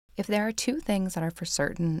If there are two things that are for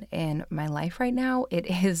certain in my life right now, it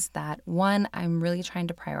is that one, I'm really trying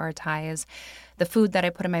to prioritize the food that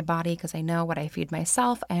I put in my body because I know what I feed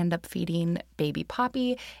myself, I end up feeding baby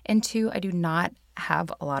Poppy. And two, I do not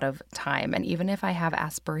have a lot of time. And even if I have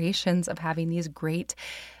aspirations of having these great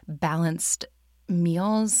balanced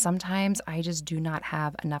meals, sometimes I just do not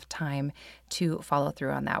have enough time to follow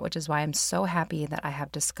through on that, which is why I'm so happy that I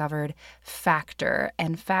have discovered Factor.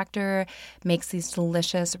 And Factor makes these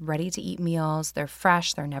delicious, ready-to-eat meals. They're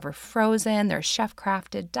fresh, they're never frozen, they're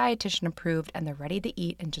chef-crafted, dietitian approved, and they're ready to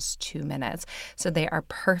eat in just 2 minutes. So they are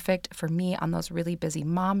perfect for me on those really busy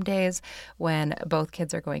mom days when both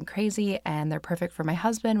kids are going crazy, and they're perfect for my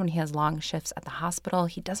husband when he has long shifts at the hospital.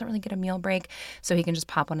 He doesn't really get a meal break, so he can just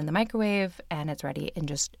pop one in the microwave and it's ready in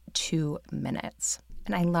just 2 minutes.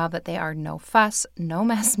 And I love that they are no fuss, no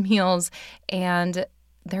mess meals, and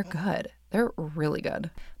they're good. They're really good.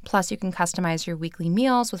 Plus, you can customize your weekly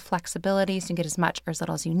meals with flexibility so you can get as much or as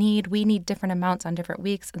little as you need. We need different amounts on different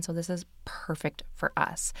weeks, and so this is perfect for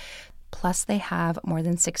us. Plus, they have more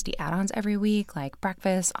than 60 add-ons every week, like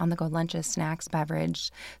breakfast, on-the-go lunches, snacks,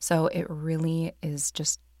 beverage. So it really is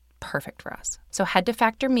just perfect for us. So head to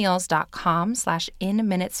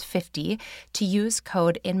factormeals.com/inminutes50 to use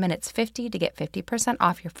code inminutes50 to get 50%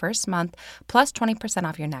 off your first month plus 20%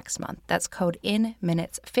 off your next month. That's code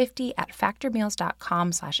inminutes50 at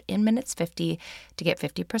factormeals.com/inminutes50 to get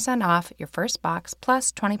 50% off your first box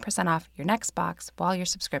plus 20% off your next box while your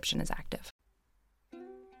subscription is active.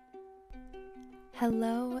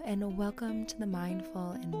 Hello and welcome to the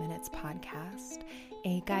Mindful in Minutes podcast,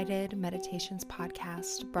 a guided meditations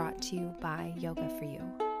podcast brought to you by Yoga For You.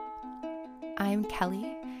 I'm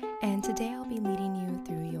Kelly, and today I'll be leading you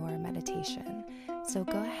through your meditation. So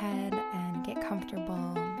go ahead and get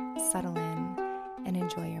comfortable, settle in, and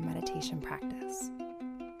enjoy your meditation practice.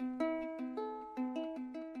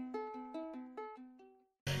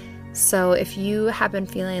 So if you have been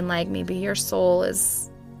feeling like maybe your soul is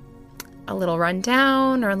a little run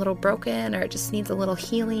down or a little broken, or it just needs a little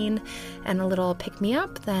healing and a little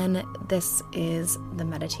pick-me-up, then this is the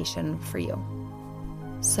meditation for you.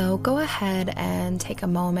 So go ahead and take a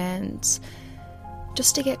moment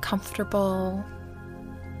just to get comfortable,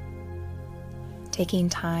 taking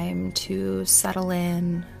time to settle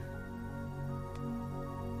in.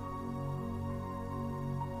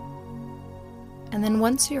 And then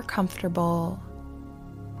once you're comfortable,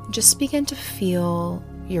 just begin to feel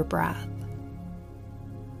your breath.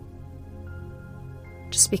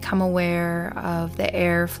 Just become aware of the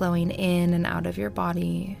air flowing in and out of your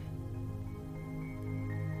body.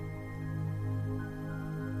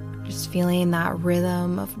 Just feeling that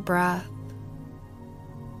rhythm of breath,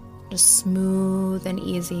 just smooth and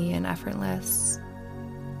easy and effortless.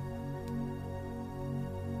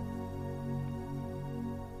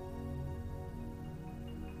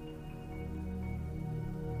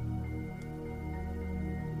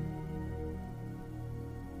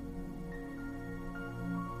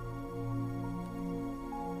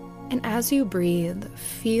 And as you breathe,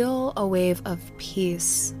 feel a wave of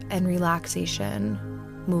peace and relaxation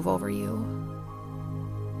move over you.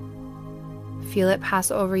 Feel it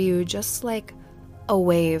pass over you just like a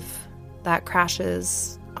wave that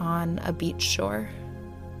crashes on a beach shore.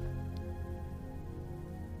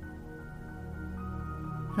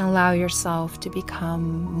 And allow yourself to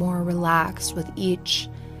become more relaxed with each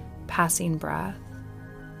passing breath.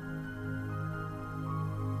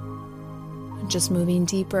 Just moving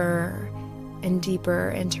deeper and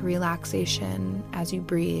deeper into relaxation as you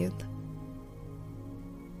breathe.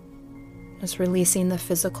 Just releasing the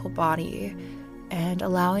physical body and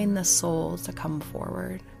allowing the soul to come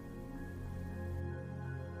forward.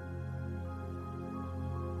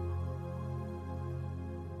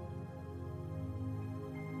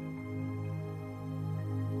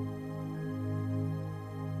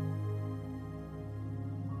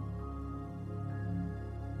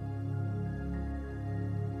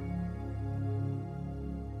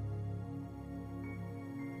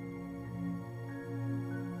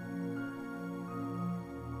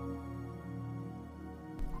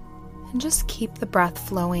 And just keep the breath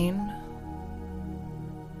flowing.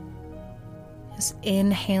 Just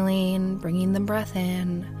inhaling, bringing the breath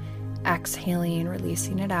in, exhaling,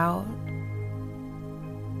 releasing it out.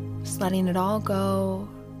 Just letting it all go,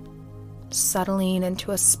 settling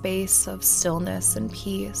into a space of stillness and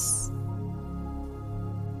peace.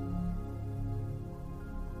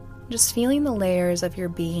 Just feeling the layers of your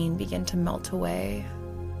being begin to melt away.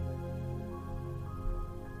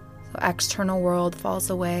 So external world falls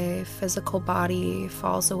away, physical body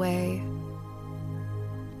falls away.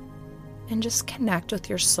 And just connect with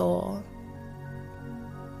your soul.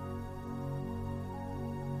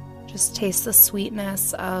 Just taste the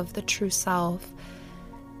sweetness of the true self.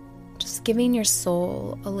 Just giving your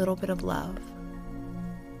soul a little bit of love.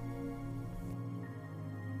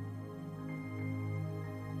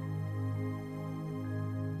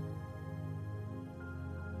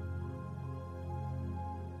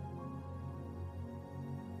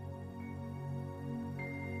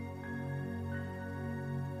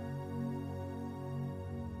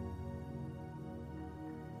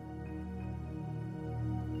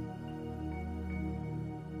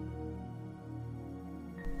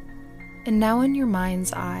 And now in your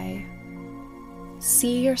mind's eye,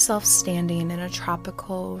 see yourself standing in a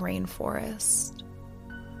tropical rainforest.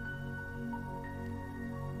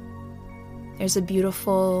 There's a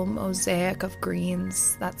beautiful mosaic of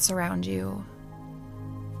greens that surround you.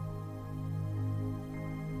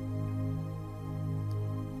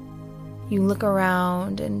 You look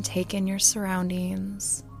around and take in your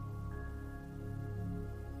surroundings.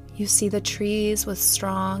 You see the trees with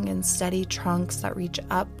strong and steady trunks that reach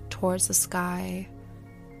up towards the sky.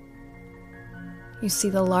 You see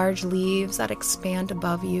the large leaves that expand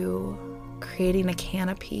above you, creating a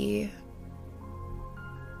canopy.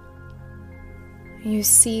 You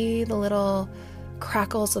see the little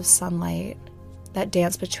crackles of sunlight that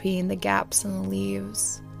dance between the gaps in the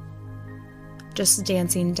leaves, just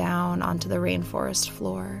dancing down onto the rainforest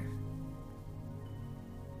floor.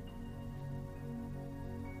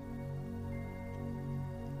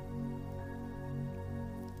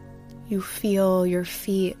 You feel your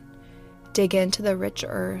feet dig into the rich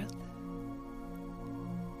earth,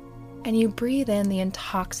 and you breathe in the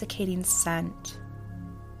intoxicating scent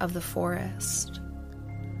of the forest.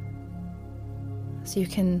 So you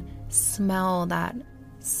can smell that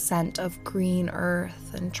scent of green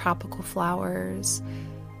earth and tropical flowers,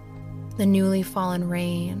 the newly fallen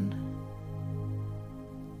rain.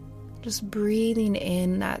 Just breathing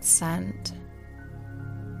in that scent,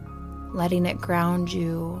 letting it ground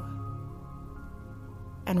you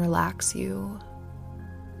and relax you.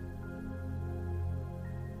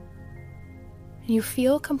 You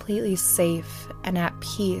feel completely safe and at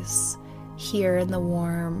peace here in the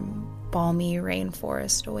warm, balmy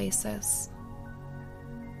rainforest oasis.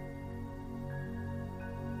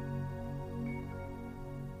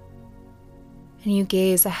 And you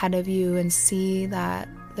gaze ahead of you and see that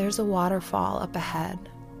there's a waterfall up ahead.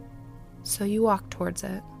 So you walk towards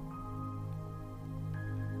it.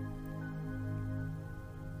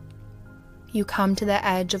 You come to the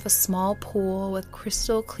edge of a small pool with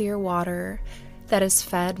crystal clear water that is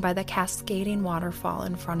fed by the cascading waterfall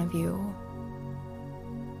in front of you.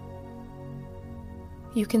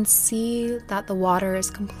 You can see that the water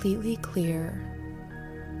is completely clear.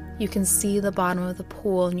 You can see the bottom of the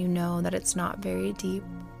pool and you know that it's not very deep.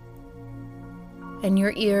 And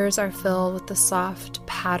your ears are filled with the soft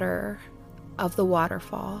patter of the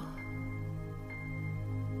waterfall.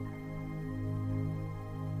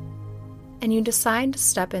 And you decide to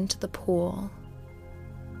step into the pool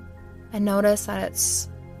and notice that it's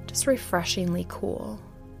just refreshingly cool.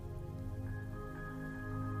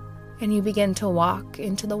 And you begin to walk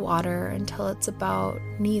into the water until it's about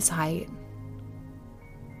knees height.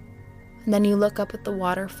 And then you look up at the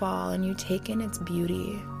waterfall and you take in its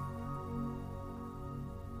beauty.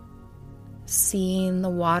 Seeing the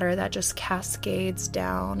water that just cascades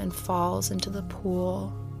down and falls into the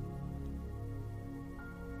pool.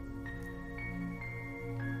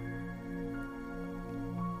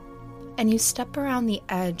 And you step around the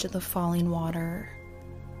edge of the falling water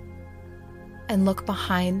and look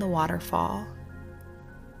behind the waterfall.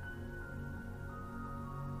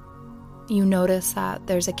 You notice that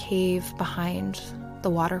there's a cave behind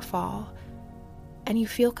the waterfall, and you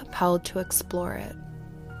feel compelled to explore it.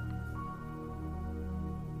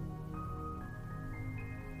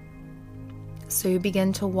 So you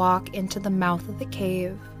begin to walk into the mouth of the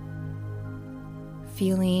cave,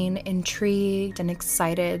 feeling intrigued and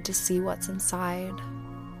excited to see what's inside.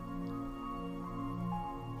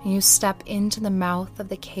 And you step into the mouth of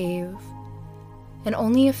the cave, and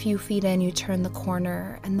only a few feet in you turn the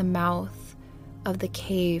corner and the mouth of the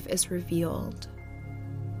cave is revealed.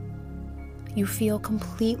 You feel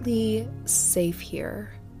completely safe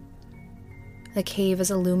here. The cave is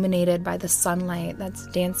illuminated by the sunlight that's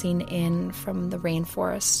dancing in from the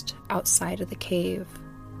rainforest outside of the cave.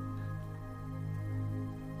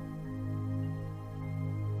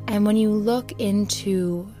 And when you look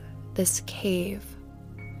into this cave,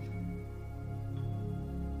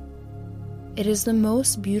 it is the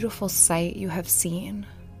most beautiful sight you have seen.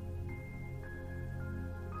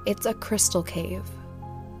 It's a crystal cave.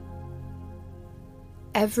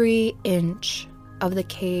 Every inch of the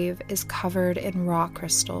cave is covered in raw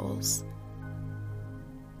crystals.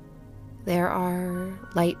 There are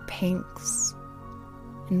light pinks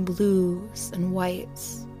and blues and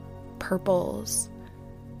whites, purples.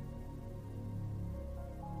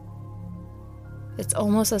 It's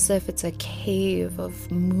almost as if it's a cave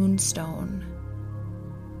of moonstone.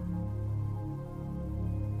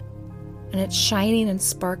 And it's shining and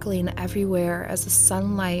sparkling everywhere as the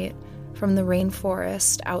sunlight from the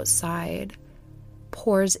rainforest outside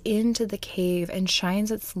pours into the cave and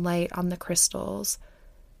shines its light on the crystals,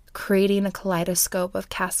 creating a kaleidoscope of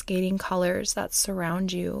cascading colors that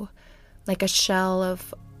surround you, like a shell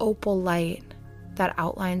of opal light that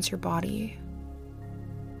outlines your body.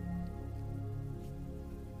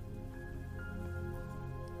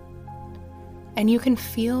 And you can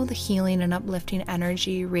feel the healing and uplifting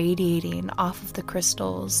energy radiating off of the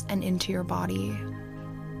crystals and into your body.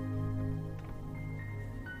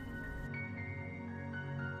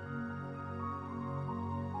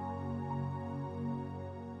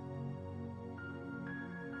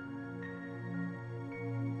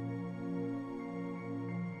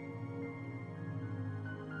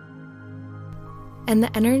 And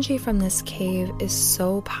the energy from this cave is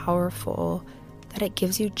so powerful that it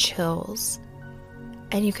gives you chills.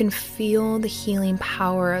 And you can feel the healing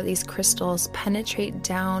power of these crystals penetrate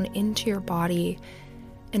down into your body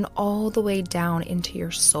and all the way down into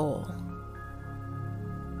your soul.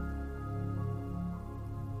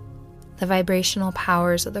 The vibrational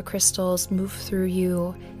powers of the crystals move through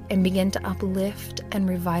you and begin to uplift and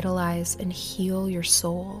revitalize and heal your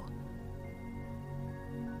soul.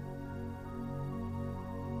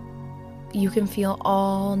 You can feel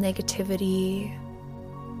all negativity,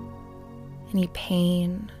 any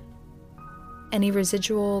pain, any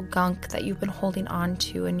residual gunk that you've been holding on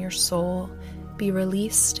to in your soul be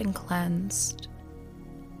released and cleansed.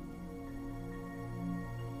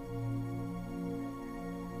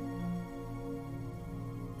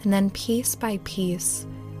 And then piece by piece,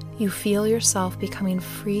 you feel yourself becoming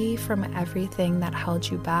free from everything that held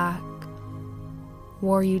you back,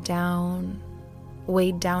 wore you down,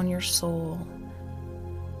 weighed down your soul,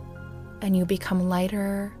 and you become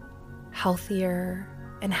lighter, healthier,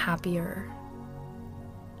 and happier.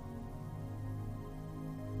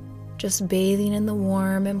 Just bathing in the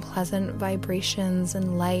warm and pleasant vibrations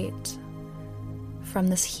and light from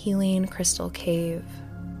this healing crystal cave.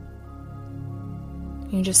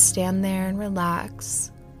 You just stand there and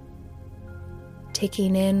relax,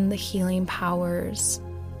 taking in the healing powers,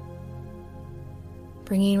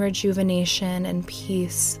 bringing rejuvenation and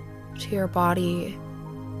peace to your body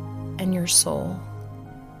and your soul.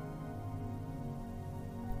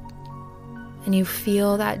 And you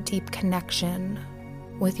feel that deep connection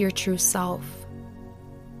with your true self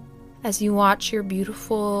as you watch your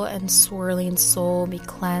beautiful and swirling soul be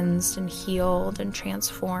cleansed and healed and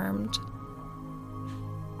transformed,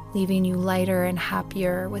 leaving you lighter and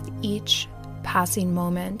happier with each passing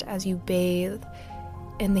moment as you bathe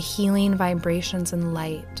in the healing vibrations and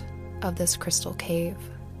light of this crystal cave.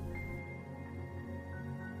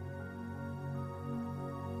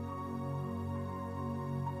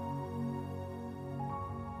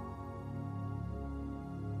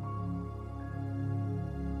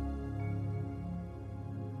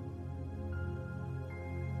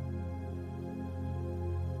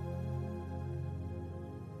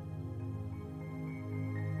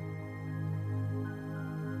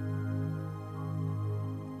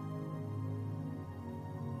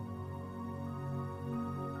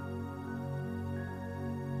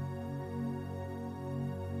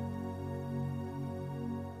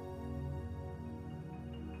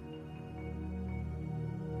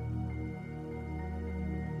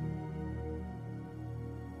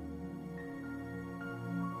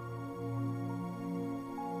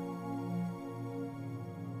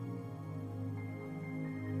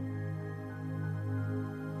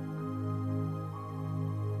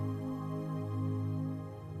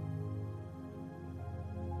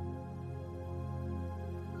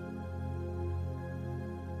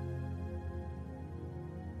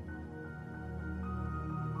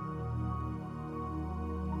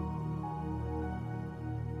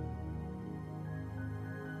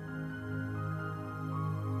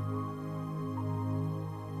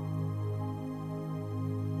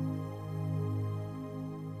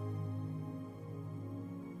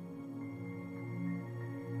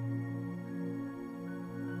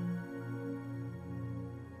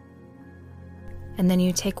 And then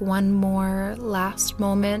you take one more last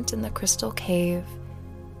moment in the crystal cave,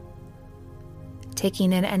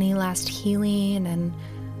 taking in any last healing and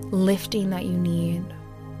lifting that you need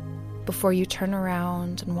before you turn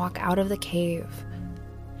around and walk out of the cave,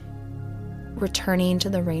 returning to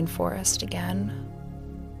the rainforest again.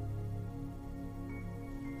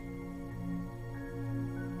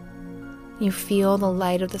 You feel the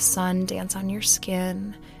light of the sun dance on your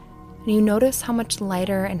skin, and you notice how much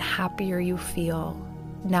lighter and happier you feel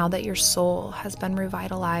now that your soul has been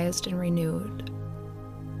revitalized and renewed.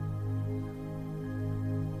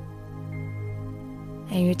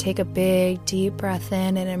 And you take a big, deep breath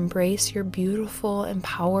in and embrace your beautiful and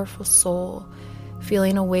powerful soul,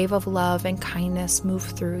 feeling a wave of love and kindness move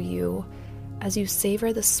through you as you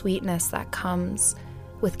savor the sweetness that comes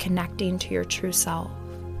with connecting to your true self.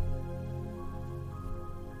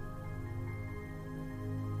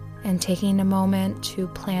 And taking a moment to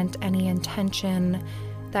plant any intention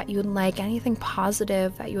that you would like, anything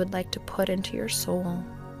positive that you would like to put into your soul.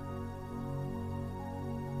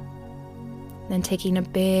 Then taking a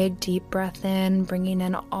big, deep breath in, bringing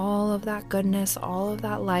in all of that goodness, all of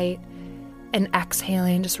that light, and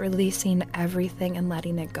exhaling, just releasing everything and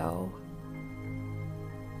letting it go.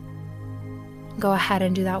 Go ahead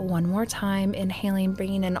and do that one more time, inhaling,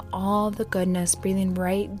 bringing in all of the goodness, breathing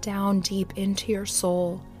right down deep into your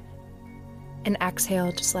soul. And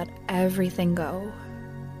exhale, just let everything go.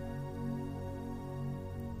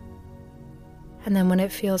 And then when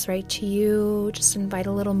it feels right to you, just invite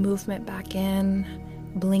a little movement back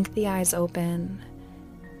in, blink the eyes open,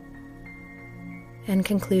 and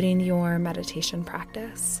concluding your meditation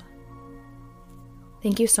practice.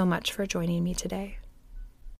 Thank you so much for joining me today.